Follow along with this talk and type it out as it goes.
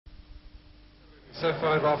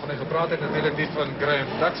Sapphire waarvan hy gepraat het, natuurlijk die van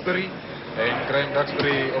Duxbury. En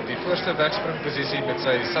Duxbury op die voorste wegspringposisie met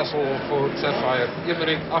sy Sasol Ford Sapphire 1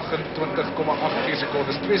 minuut 28,84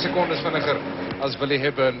 secondes, 2 secondes vinniger as Willie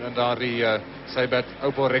Hepburn en daardie Sabbat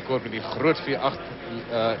Opel Rekord met die groot V8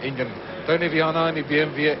 engine. Tony Viana in die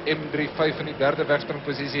BMW M35 in die derde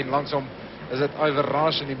wegspringposisie en langsom is dit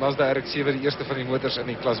Iverage in die Mazda RX-7 die eerste van die motors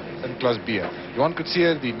in klas B. Johan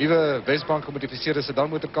Coetzee, die nuwe Wesbank gemodifiseerde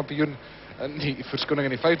sedanmotorkampioen in die verskoning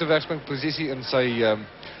in die 5de wegspringposisie in sy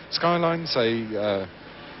Skyline, sy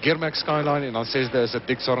Gearmax Skyline, en dan 6de is dit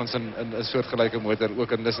Dick Sorensen in 'n soortgelyke motor,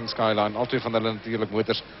 ook in Nissan Skyline, al twee van hulle natuurlik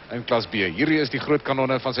motors in klas B. Hierdie is die groot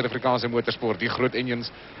kanonne van Suid-Afrikaanse motorsport, die groot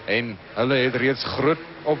engines, en hulle het reeds groot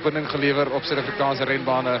opwinding gelewer op Suid-Afrikaanse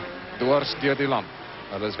renbane dwars deur die land.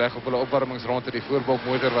 Hulle is weg op hulle opwarmingsronde, die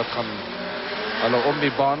voorbokmotor wat gaan hulle om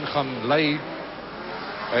die baan gaan lei,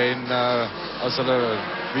 en as hulle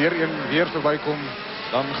weer verbykom,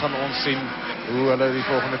 dan gaan ons sien hoe hulle die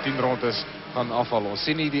volgende 10 rondes gaan afval. Ons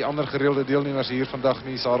sien nie die ander gereelde deelnemers hier vandag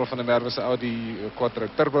nie. Sarel van der Merwe se Audi Quattro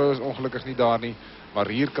Turbo is ongelukkig nie daar nie, maar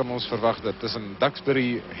hier kan ons verwag dat tussen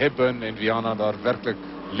Duxbury, Hepburn en Viana daar werklik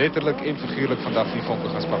letterlik en figuurlik vandag die vonke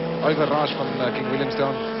gaan spat. Iverage van King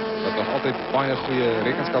Williamstown, wat nog altyd baie goeie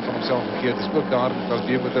rekenskap van homself gegee het, is ook daar in klas B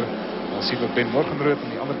motor. Dan sien we Ben Morgenrood in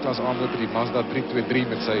die ander klas A motor, die Mazda 323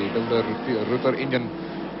 met sy dubbele rotor engine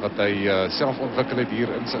wat hy self ontwikkel het hier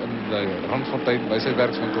in Randfontein by sy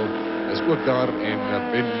werkswinkel, is ook daar, en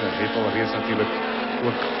Ben het al reeds natuurlik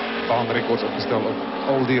ook baanrekords opgestel op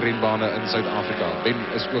al die renbane in Suid-Afrika. Ben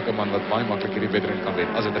is ook 'n man wat baie maklik hierdie wedren kan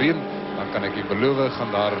wen. As dit reën, dan kan ek u beloof,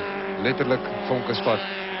 gaan daar letterlik vonke spat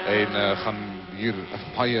en gaan hier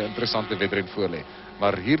 'n baie interessante wedren voor lê.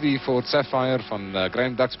 Maar hierdie Ford Sapphire van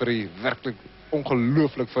Duxbury werklik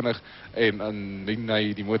ongelooflik vinnig, en indien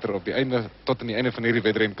hy die motor op die einde tot aan die einde van hierdie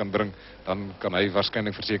wedren kan bring, dan kan hy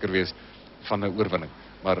waarskynlik verseker wees van 'n oorwinning.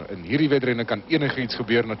 Maar in hierdie wedrenne kan enigiets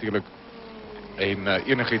gebeur natuurlik, en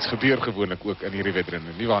enigiets gebeur gewoonlik ook in hierdie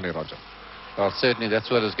wedrenne. Nie waar nie, Roger? Well, certainly that's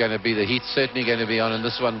what is going to be. The heat's certainly going to be on in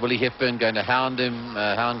this one. Willie Hepburn going to hound him,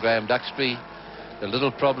 hound Duxbury. The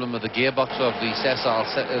little problem with the gearbox of the Sasol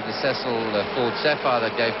Ford Sapphire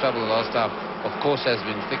that gave trouble the last time, of course, has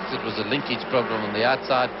been fixed. It was a linkage problem on the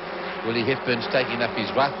outside. Willie Hepburn's taking up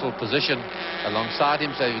his rightful position alongside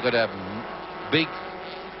him, so you've got a big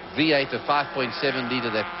V8 of 5.7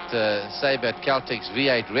 litre, that Sabbat Caltex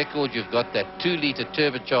V8 Rekord. You've got that 2 litre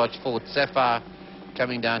turbocharged Ford Sapphire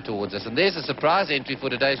coming down towards us. And there's a surprise entry for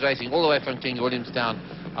today's racing, all the way from King Williamstown.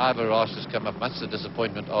 Iverage has come up, much to the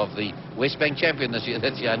disappointment of the Wesbank champion this year.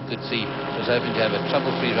 That's Johan Coetzee, was hoping to have a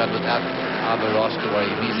trouble-free run without Iverage to worry.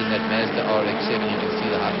 He's in that Mazda RX-7, you can see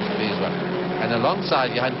the height of the one. And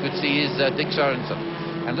alongside Johan Coetzee is Dick Sorensen.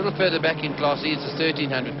 And a little further back in Class E, it's the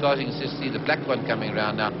 1300 cars. You can just see the black one coming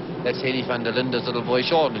around now. That's Henny van der Linde's little boy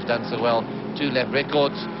Sean, who's done so well. 2 lap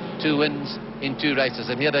records, 2 wins in 2 races,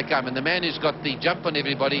 and here they come. And the man who's got the jump on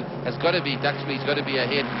everybody has got to be Duxbury. He's got to be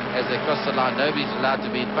ahead as they cross the line. Nobody's allowed to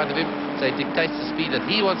be in front of him, so he dictates the speed that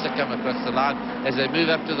he wants to come across the line. As they move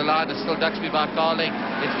up to the line, it's still Duxbury by car length.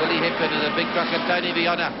 It's Willie Hepburn and a big truck and Tony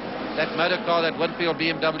Viana. That motor car, that Winfield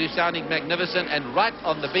BMW, sounding magnificent, and right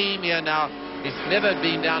on the beam here now. He's never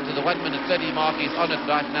been down to the 1 minute 30 mark. He's on it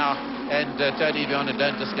right now. And Tony Viana,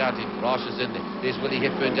 don't discount him. Rash is in there. There's Willie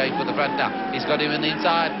Hepburn going for the front now. He's got him in the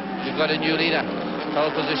inside. We've got a new leader.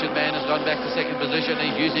 Pole position man has gone back to second position.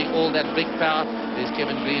 He's using all that big power. There's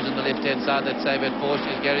Kevin Greaves on the left-hand side. That's Sabbat Porsche.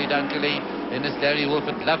 There's Gary Dunkley. And there's Larry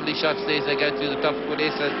Wolford. Lovely shots there as they go through the top of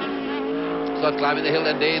Odessa. Start climbing the hill,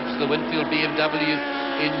 and there's the Winfield BMW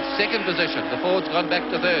in second position. The Ford's gone back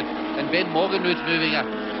to third. And Ben Morgenroot's moving up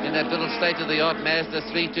in that little state-of-the-art Mazda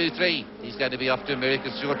 323. He's going to be off to America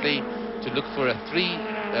shortly to look for a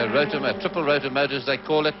triple rotor motor, as they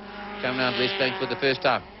call it, coming around Wesbank for the first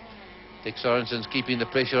time. Dick Sorensen's keeping the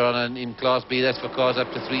pressure on in Class B. That's for cars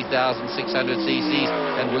up to 3,600 cc's.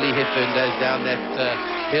 And Willie Hepburn goes down that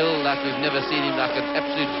hill like we've never seen him, like an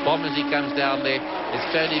absolute bomb as he comes down there. It's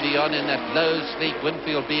Tony Viana in that low, sleek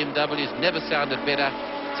Winfield BMW. It's never sounded better.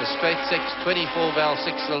 It's a straight 6, 24-valve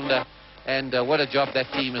 6-cylinder. And what a job that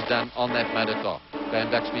team has done on that motor car.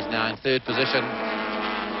 Graham Duxbury's now in third position.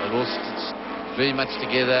 They're all very much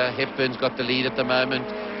together. Hepburn's got the lead at the moment.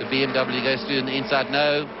 The BMW goes through on the inside.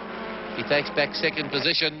 No. He takes back second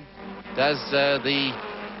position. Does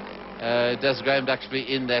Graham Duxbury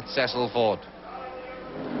in that Sasol Ford.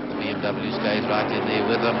 The BMW stays right in there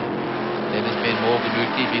with them. Then it's Ben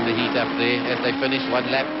Morgenroot keeping the heat up there as they finish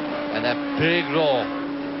 1 lap. And that big roar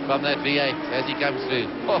from that V8 as he comes through.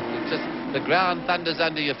 Oh, it's just the ground thunders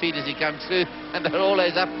under your feet as he comes through, and they're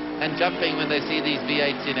always up and jumping when they see these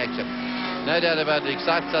V8s in action. no doubt about it,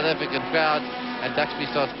 excites South African crowd, and Duxbury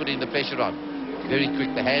starts putting the pressure on. Very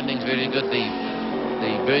quick, the handling's very good.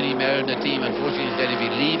 The Bernie Mariner team, unfortunately, is going to be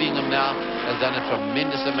leaving them now. Has done a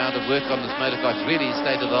tremendous amount of work on this motorcar. It's really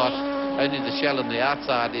state of the art. Only the shell on the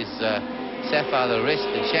outside is Sapphire. The rest,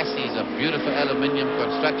 the chassis is a beautiful aluminium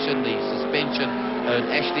construction. The suspension,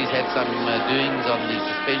 Ashley's had some doings on the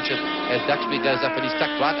suspension as Duxbury goes up, and he's stuck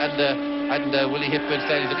right under Willie Hepburn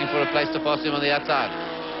standing, looking for a place to pass him on the outside.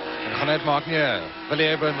 En gaan net maak nie. Willie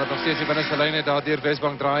Hepburn wat nog steeds die binneste lyn het daar deur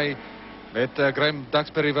Wesbank draai. Met Graham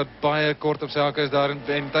Duxbury wat baie kort op sy hakke is daar,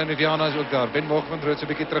 en Tony Viana is ook daar. Ben Morgenwind het so 'n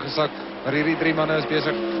bietjie teruggesak, maar hierdie drie manne is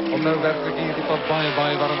besig om nou werklik hierdie pad baie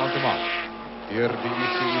warm aan te maak. Deur die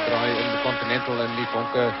ECU draai in die Continental en die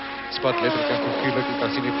vonke spat letterlik en figuurlik. Jy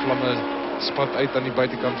kan sien die vlamme spat uit aan die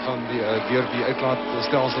buitekant van die deur die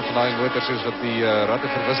uitlaatstelsel van daai motor, soos wat die ratte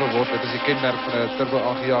verwissel word. Dit is die kenmerk van 'n turbo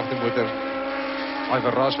aangejaagde motor.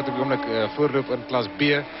 Iver Ras wat op die oomblik voorloop in klas B.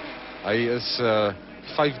 Hy is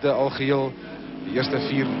 5de algeheel. Die eerste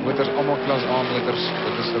 4 motors, allemaal klas A motors.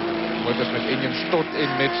 Dit is motors met engines tot en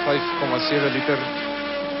met 5,7 liter.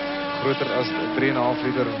 Groter as 3,5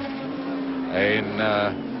 liter. En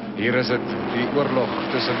hier is het, die oorlog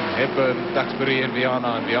tussen Hepburn, Duxbury en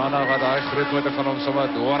Viana. En Viana wat daai groot motor van hom sommer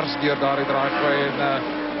dwars deur daardie draai gooi. En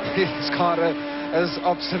die skare is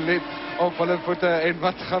absoluut op hulle voete. En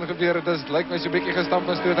wat gaan gebeur? Dit lyk my so 'n bietjie gestamp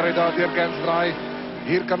en stootry daar deur Kans draai.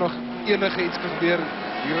 Hier kan nog enige iets gebeur.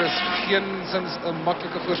 Hier is geensins 'n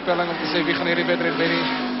maklike voorspelling om te sê wie gaan hierdie wedren wen nie.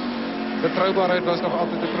 Betroubaarheid was nog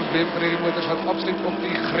altyd 'n probleem vir hierdie motors wat absoluut op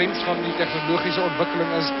die grens van die tegnologiese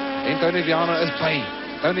ontwikkeling is. En Tony Viana is by.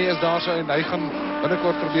 Tony is daar so en hy gaan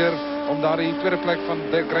binnekort probeer om daar die tweede plek van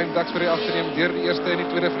Graham Duxbury af te neem deur die eerste en die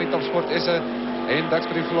tweede van die Topsport esse. En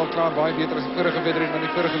Duxbury voel al klaar baie beter as die vorige wedren, want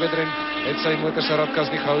die vorige wedren het sy motor se radkas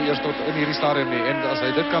nie gehou eers tot in hierdie stadium nie. En as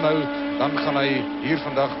hy dit kan hou, dan gaan hy hier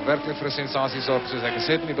vandag werklik vir 'n sensasie sorg, soos ek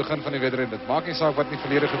gesê het in die begin van die wedren. Dit maak nie saak wat in die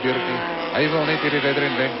verlede gebeur het nie. Hy wil net hierdie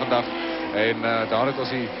wedren wen vandag. En daar het ons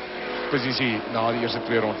die posisie na die eerste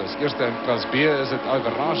 2 rondes. Eerste in klas B is dit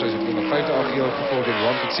Iver Ras, hy is het in die 5de algeheel gevolg deur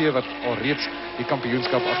Juan Pitse wat alreeds die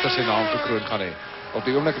kampioenskap agter sy naam gekroon gaan hê. Op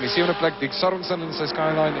die oomblik in die 7de plek Dick Sorensen in sy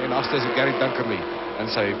Skyline en 8ste is Gary Dunkerley in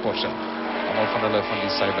sy Porsche. Almal van hulle van die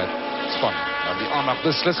Cyber span. Nou die aandag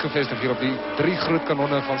beslis gevestig hier op die 3 groot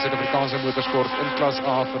kanonne van Suid-Afrikaanse motorsport in klas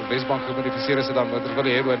A vir Wesbank gemodifiseerde sedan motor.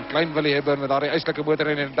 Willie Hepburn, klein Willie Hepburn met daardie eislike motor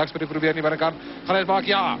en Duxbury probeer aan die binnekant. Gaan hy maak?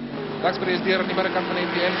 Ja. Duxbury is deur aan die binnekant van die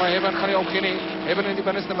NPN, maar Hepburn gaan nie opgee nie. Hepburn in die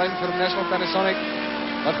binneste lyn vir National Panasonic.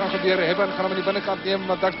 Wat gaan gebeur? Hepburn gaan hom aan die binnekant neem,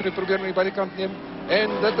 maar Duxbury probeer aan die buitekant neem. En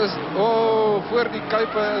dit is, voor die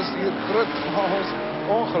kuipe is hier groot chaos.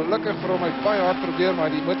 Ongelukkig vir hom, hy het baie hard probeer, maar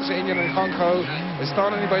die motor se engine in gang gehou. Hy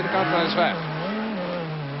staan aan die buitekant en hy is weg.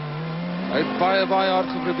 Hy het baie hard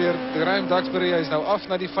geprobeer. Graham Duxbury, hy is nou af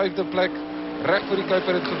na die 5de plek. Reg voor die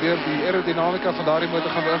kuiper het gebeur. Die aerodynamika van daardie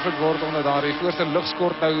motor gaan beïnvloed word omdat daardie voorste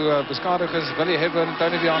lugskort nou beskadig is. Willie Hepburn en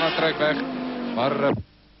Tony Viana trek weg. Maar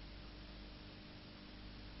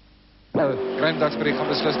Graham Duxbury gaan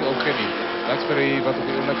beslis nie opgee nie. Duxbury wat op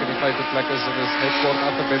die oomblik in die 5de plek is en is net kort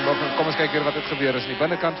agter Ben Morgenwind. Kom ons kyk hier wat het gebeur is. Die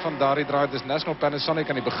binnekant van daardie draai, dis National Panasonic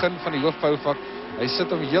aan die begin van die hoofvouwvak. Hy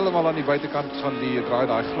sit hom heeltemal aan die buitekant van die draai,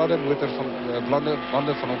 daai gladde motor van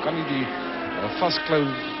bande van hom kan nie die vasklou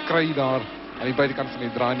kry daar aan die buitekant van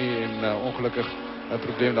die draai nie en ongelukkig 'n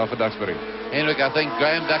probleem daar vir Duxbury. Henrik, I think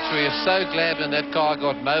Graham Duxbury is so glad when that car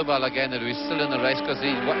got mobile again that he's still in the race, because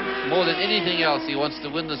more than anything else he wants to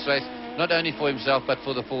win this race, not only for himself but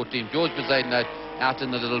for the 4 team. George Bezaidnout out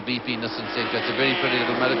in the little BP Nissan Sentra. It's a very pretty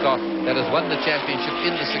little motor car that has won the championship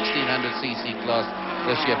in the 1600cc class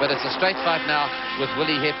this year. But it's a straight fight now with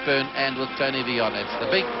Willie Hepburn and with Tony Viana. It's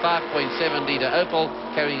the big 5.7 litre Opel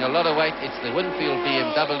carrying a lot of weight. It's the Winfield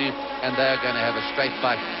BMW, and they are going to have a straight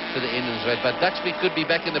fight to the end of this race. But Duxbury could be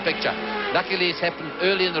back in the picture. Luckily it's happened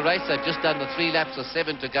early in the race. They've just done the 3 laps with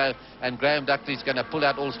 7 to go, and Graham Duxbury's going to pull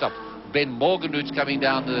out all stops. Ben Morgenwind coming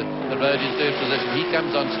down the road in 3rd position. He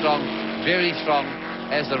comes on strong, very strong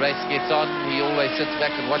as the race gets on. He always sits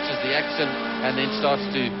back and watches the action and then starts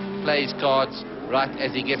to play his cards right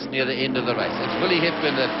as he gets near the end of the race. It's Willie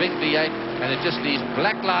Hepburn, that big V8, and it just leaves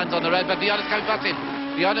black lines on the road. But Viana's coming past him.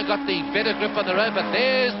 Viana got the better grip on the road, but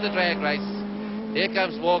there's the drag race. Here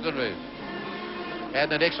comes Morgenwind.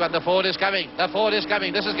 And the next one, the Ford is coming. The Ford is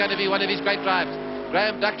coming. This is going to be one of his great drives.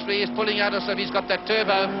 Graham Duxbury is pulling out of, so he's got that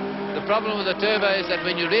turbo. The problem with the turbo is that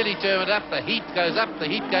when you really turn it up, the heat goes up, the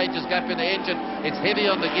heat gauges go up in the engine. It's heavy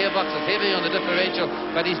on the gearbox, it's heavy on the differential,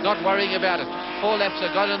 but he's not worrying about it. 4 laps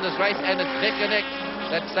are gone in this race, and it's neck and neck.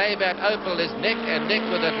 That Sabat Opel is neck and neck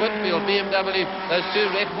with that Winfield BMW. Those 2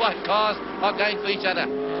 red-white cars are going for each other.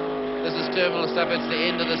 This is terminal stuff. It's the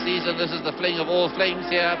end of the season. This is the fling of all flings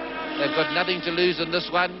here. They've got nothing to lose in this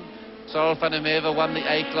one. Sarel van der Merwe won the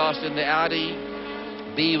A-class in the Audi.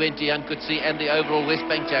 B went to Jan Coetzee and the overall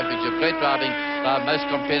Wesbank Championship. Great driving by most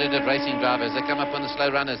competitive racing drivers. They come up on the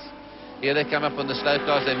slow runners. Here they come up on the slow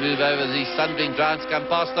cars. They move over. These sunbeam giants come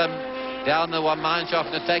past them. Down the one mine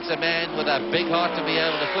shaft, and it takes a man with a big heart to be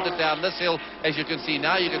able to put it down this hill. As you can see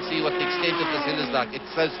now, you can see what the extent of this hill is like.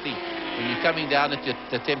 It's so steep. When you're coming down,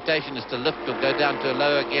 the temptation is to lift or go down to a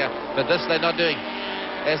lower gear. But this they're not doing.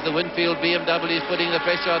 As the Winfield BMW is putting the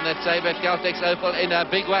pressure on that Sabre Caltex Opel in a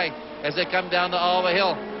big way. As they come down the Arwa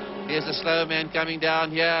Hill. Here's a slow man coming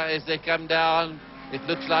down here. As they come down, it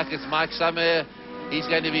looks like it's Mike Summer. He's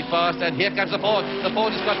going to be fast, and here comes the Ford. The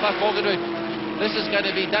Ford has got past Morganwood. This is going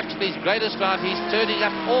to be Duxbury's greatest drive. He's turning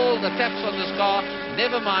up all the taps on this car.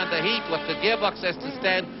 Never mind the heat, what the gearbox has to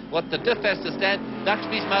stand, what the diff has to stand.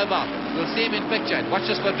 Duxbury's mobile. We'll see him in picture. And watch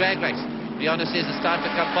this for drag race. Viana says it's time to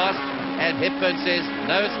come past, and Hepburn says,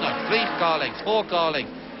 no, it's not. 3 car lengths, 4 car lengths,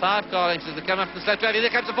 5 car lengths as they come up the slow track. Here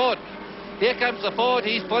comes the Ford. Here comes the Ford.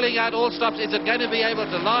 He's pulling out all stops. Is it going to be able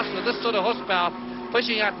to last with this sort of horsepower?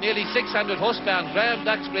 Pushing out nearly 600 horsepower. Graham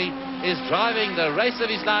Duxbury is driving the race of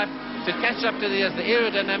his life to catch up to the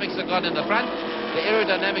aerodynamics are gone in the front. The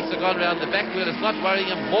aerodynamics are gone around the back wheel. It's not worrying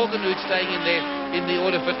him. Morganwood staying in there in the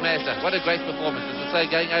order-fit Mazda. What a great performance. As I say,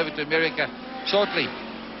 going over to America shortly.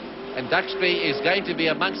 And Duxbury is going to be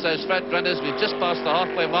amongst those front runners. We've just passed the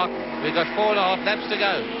halfway mark. We've got 4.5 laps to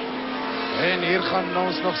go. En hier gaan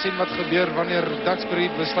ons nog sien wat gebeur wanneer Duxbury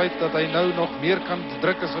besluit dat hy nou nog meer kan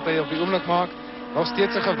druk as wat hy op die oomblik maak. Nog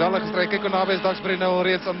steeds 'n geweldige stryd. Kyk hoe naby is Duxbury nou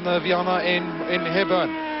alreeds aan Viana en Hepburn.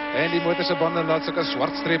 En die motor se bande laat sulke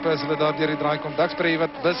swart strepe as hulle daar deur die draai kom. Duxbury wat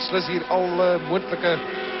beslis hier al moontlike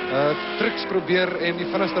trucs probeer en die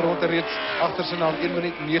vinnigste ronde reeds agter sy naam 1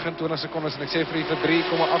 minuut 29 sekondes. En ek sê vir u vir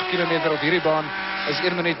 3,8 km op hierdie baan is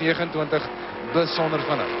 1 minuut 29 besonder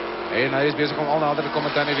vinnig. En hy is besig om al nader te kom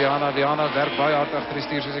met Tony Viana. Viana werk baie hard agter die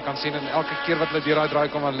stuur soos jy kan sien. En elke keer wat hulle deur daai draai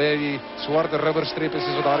kom, dan lê die swart rubberstrepe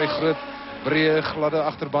soos wat daai groot breë gladde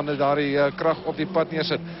agterbande daardie krag op die pad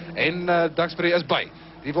neersit. En Duxbury is by.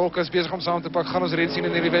 Die wolke is besig om saam te pak. Gaan ons reeds sien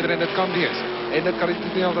in hierdie wedren en dit kan wees. En dit kan die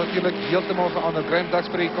toneel natuurlik heeltemal verander. Graham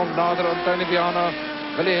Duxbury kom nader aan Tony Viana.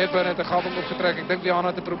 Willie Hepburn het 'n gaping opgetrek. Ek dink Viana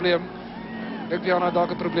het 'n probleem. Viana het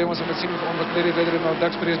dalk 'n probleem ons moet sien met onbekleed die wedren, maar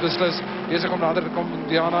Duxbury is beslis besig om nader te kom met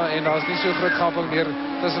Viana en daar's nie so groot gaping meer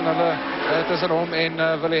tussen hulle tussen hom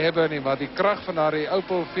en Willie Hepburn nie, maar die krag van daardie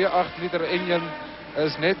Opel V8 liter engine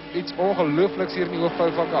is net iets ongeloofliks hier in die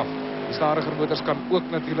hoofbouwak af. Die stadiger motors kan ook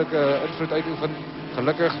natuurlijk invloed uitoefen.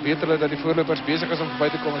 Gelukkig weet hulle dat die voorlopers besig is om voorbij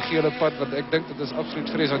te kom en gee hulle pad, want ek dink dit is absoluut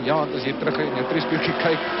vreesaanjaend as jy terug in jou triespieeltjie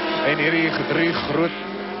kyk en hierdie 3 groot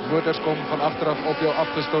motors kom van achteraf op jou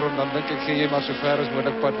afgestorm, dan dink ek gee jy maar so ver as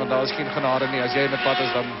moontlik pad, want daar is geen genade nie. As jy in die pad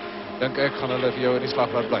is, dan dink ek gaan hulle vir jou in die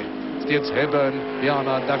slag laat bly. Steeds Hepburn,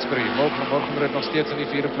 Viana, Duxbury. Morgenrit nog steeds in die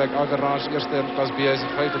 4de plek. Agarage eerste in klas B is in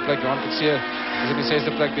 5de plek. Johan Coetzee is in die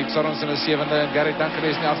 6de plek. Dick Sorensen in die 7de en Gary Duncan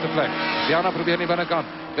is in die 8de plek. Viana probeer nie binnekant.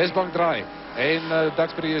 Wesbank draai. En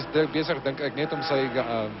Duxbury is besig, dink ek, net om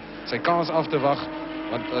sy kans af te wag,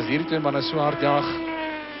 want as hierdie twee manne so hard jaag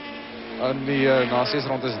in die na 6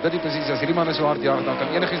 rond is dit die posisie. As hierdie manne so hard jaag, dan kan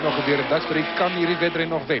enigiets nog gebeur. Duxbury kan hierdie wedren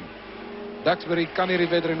nog wen. Duxbury kan hierdie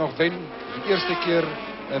wedren nog wen. Die eerste keer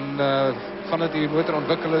van het die motor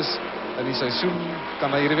ontwikkel is in die seisoen,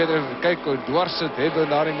 kan hy hierdie wedren kyk hoe dwars sit, hebben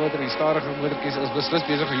daar die motor, die stadige motorkies is beslis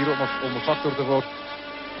besig hier om 'n faktor te word.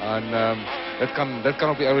 En dit kan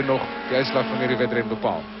op die ouwe nog die uitslag van hierdie wedren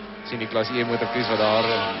bepaal. Sien die klas E motorkies wat daar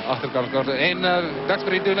agterkant kort. En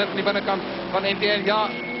Duxbury doen dit aan die binnekant van NTN, ja.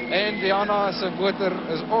 En Viana se motor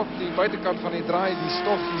is op die buitekant van die draai. Die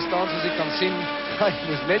stof die staan soos jy kan sien. Hy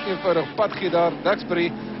moes net eenvoudig pad gee daar.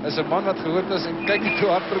 Duxbury is 'n man wat gehoord is en kyk hoe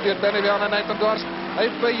hard probeer Tony Viana en hy kom dwars. Hy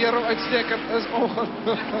beheer hom uitstekend. Is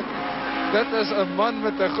ongelooflik. Dit is 'n man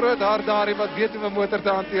met 'n groot hart daar wat weet hoe 'n motor te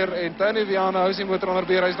hanteer. En Tony Viana hou sy motor onder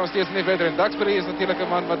beheer. Hy is nog steeds in die wedren. Duxbury is natuurlik 'n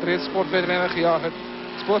man wat reeds sportwedrenne gejaag het.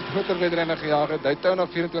 Sportmotorwedrenne gejaag het. Hy het nou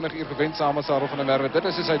 24 uur gewen saam met Sarel van der Merwe. Dit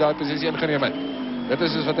is soos hy daai posisie ingeneem het. Dit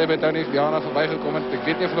is soos wat hy by Tony Viana verbygekom het. Ek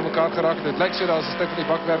weet nie of hulle mekaar geraak het. Dit lyk so daar's 'n stuk van die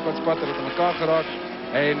bakwerk wat spat het mekaar geraak.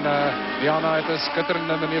 En Viana het 'n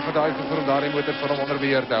skitterende manier vir daai gevoer om daardie motor vir hom onder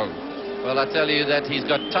beheer te hou. Well, I tell you that he's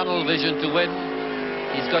got tunnel vision to win.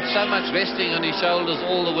 He's got so much resting on his shoulders,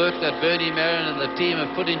 all the work that Bernie Marin and the team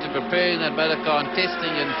have put into preparing that motor car and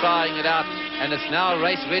testing and trying it out. And it's now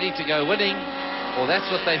race ready to go winning. Well, that's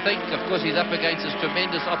what they think. Of course, he's up against this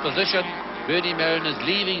tremendous opposition. Bernie Marin is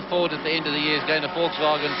leaving Ford at the end of the year. He's going to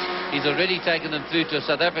Volkswagen. He's already taken them through to a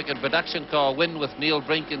South African production car win with Neil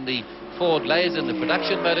Brink in the Ford lays in the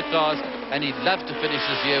production motor cars, and he'd love to finish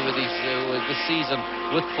this year with this season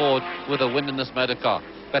with Ford with a win in this motor car.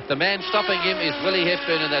 But the man stopping him is Willie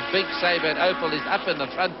Hepburn, and that big Sabre Opel is up in the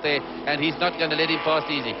front there, and he's not going to let him pass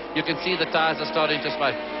easy. You can see the tyres are starting to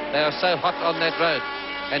smoke. They are so hot on that road.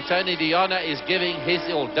 And Tony Viana is giving his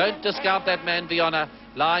all. Don't discount that man, Viana,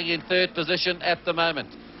 lying in third position at the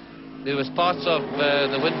moment. There was parts of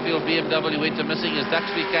the Winfield BMW went missing as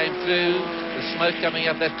Duxbury came through. The smoke coming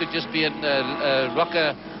up, that could just be a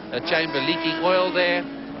rocker chamber leaking oil there.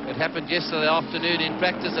 It happened yesterday afternoon in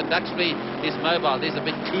practice, and Duxbury is mobile. There's a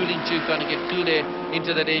big cooling tube trying to get cool air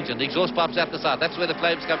into that engine. The exhaust pipe's out the side. That's where the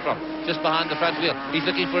flames come from, just behind the front wheel. He's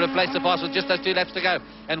looking for a place to pass with just those 2 laps to go.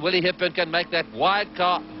 And Willie Hepburn can make that wide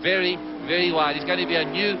car very, very wide. He's going to be a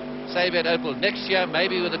new Sabre Opel next year,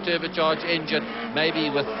 maybe with a turbocharged engine, maybe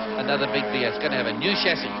with another big V8. It's going to have a new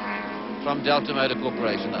chassis from Delta Motor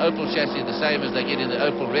Corporation. The Opel chassis, the same as they get in the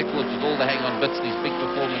Opel Rekord, with all the hang-on bits, these big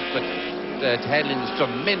performance bits. Handling this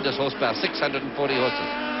tremendous horsepower, 640 horses.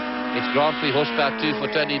 It's Grand Prix horsepower too for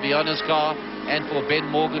Tony Viana's car and for Ben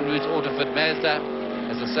Morganroot's Autofit Mazda,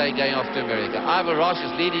 as I say, going off to America. Ivor Roche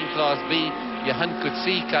is leading Class B. Johan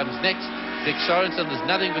Coetzee comes next. Dick Sorensen, there's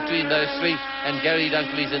nothing between those three, and Gary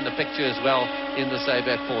Dunkley's in the picture as well in the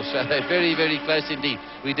Sabre 4. So they're very, very close indeed.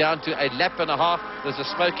 We're down to a lap and a half. There's a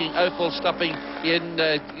smoking Opel stopping in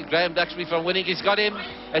Graham Duxbury from winning. He's got him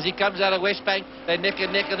as he comes out of Wesbank. They're neck and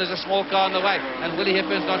neck, and there's a small car on the way, and Willie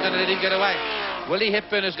Hepburn's not going to let him get away. Willie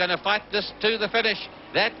Hepburn is going to fight this to the finish.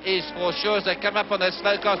 That is for sure. As they come up on those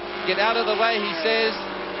slow cars, get out of the way, he says.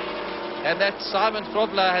 And that Simon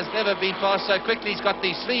Frobler has never been passed so quickly. He's got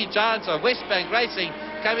these 3 giants of Wesbank Racing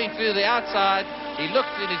coming through the outside. He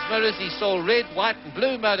looked in his mirrors, he saw red, white and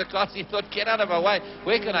blue motor cars. He thought, get out of my way.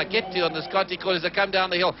 Where can I get to on this Conti corner as I come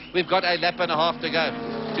down the hill? We've got a lap and a half to go.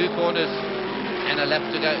 2 corners and a lap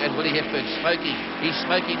to go. And Willie Hepburn smoking. He's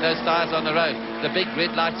smoking those tyres on the road. The big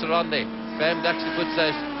red lights are on there. Graham Duxbury puts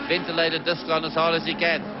those ventilated discs on as hard as he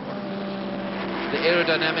can. The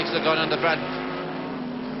aerodynamics are gone on the front.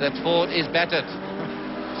 That Ford is battered.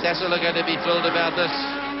 Sasol are going to be thrilled about this,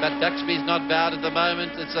 but Duxbury's not bowed at the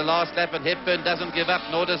moment. It's the last lap, and Hepburn doesn't give up,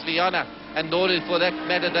 nor does Viana, and nor, for that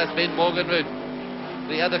matter, does Ben Morganroot.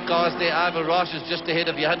 The other cars there, Ivor Roche is just ahead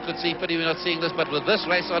of Johan Coetzee. Pity we're not seeing this, but with this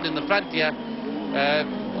race on in the front here,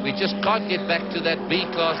 we just can't get back to that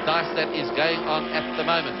B-class dice that is going on at the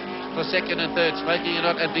moment. For second and third, smoking it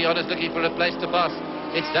out, and Viana's looking for a place to pass.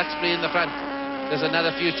 It's Duxbury in the front. There's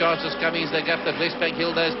another few chances coming as they go up the Wesbank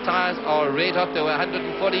Hill. Those tyres are red hot. They were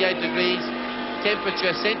 148 degrees.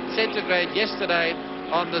 Temperature centigrade yesterday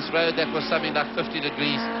on this road. That was something like 50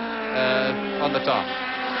 degrees on the top.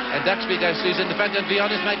 And Duxbury goes through in the front, and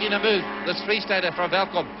Viana's making a move. This freestater from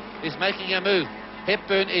Velkom is making a move.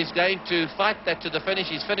 Hepburn is going to fight that to the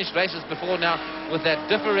finish. He's finished races before now with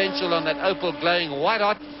that differential on that Opel glowing white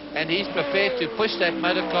hot, and he's prepared to push that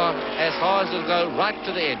motor car as hard as it'll go right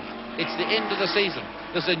to the end. It's the end of the season.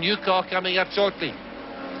 There's a new car coming up shortly.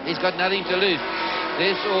 He's got nothing to lose.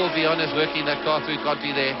 There's Viana's working that car through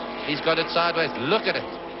Conti there. He's got it sideways. Look at it.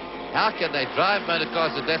 How can they drive motor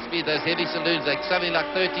cars at that speed? Those heavy saloons, like something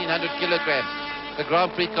like 1,300 kilograms. The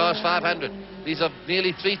Grand Prix car's 500. These are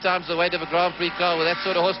nearly 3 times the weight of a Grand Prix car with that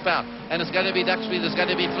sort of horsepower. And it's going to be Duxbury. There's going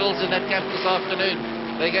to be thrills in that camp this afternoon.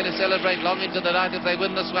 They're going to celebrate long into the night if they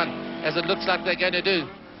win this one, as it looks like they're going to do.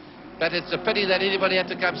 But it's a pity that anybody had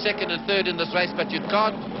to come second and third in this race, but you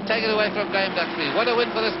can't take it away from Graham Duxbury. What a win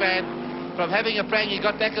for this man. From having a prang, he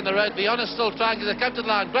got back on the road. Viana's still trying to come to the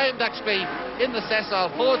line. Graham Duxbury in the Sasol.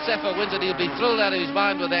 Ford Sapphire wins it. He'll be thrilled out of his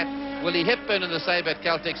mind with that. Willie Hepburn in the Sabre at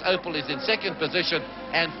Caltex. Opel is in second position,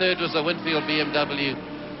 and third was the Winfield BMW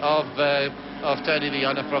of Tony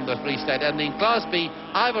Viana from the Free State. And in Class B,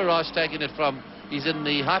 Ivor Roche taking it from, he's in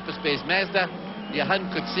the Hyperspace Mazda. Johan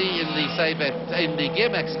Coetzee in the Sabre, in the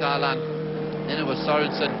Gearmax Skyline. Then it was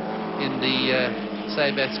Sorensen in the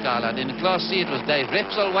Sabre Skyline. In Class C, it was Dave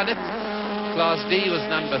Repsol won it. Class D was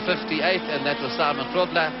number 58, and that was Simon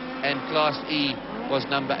Frobler. And Class E was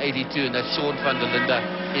number 82, and that's Sean van der Linde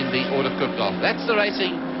in the Autocrypt car. That's the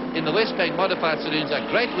racing in the Wesbank Modified Saloons. A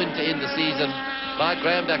great win to end the season by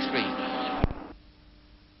Graham Duxbury.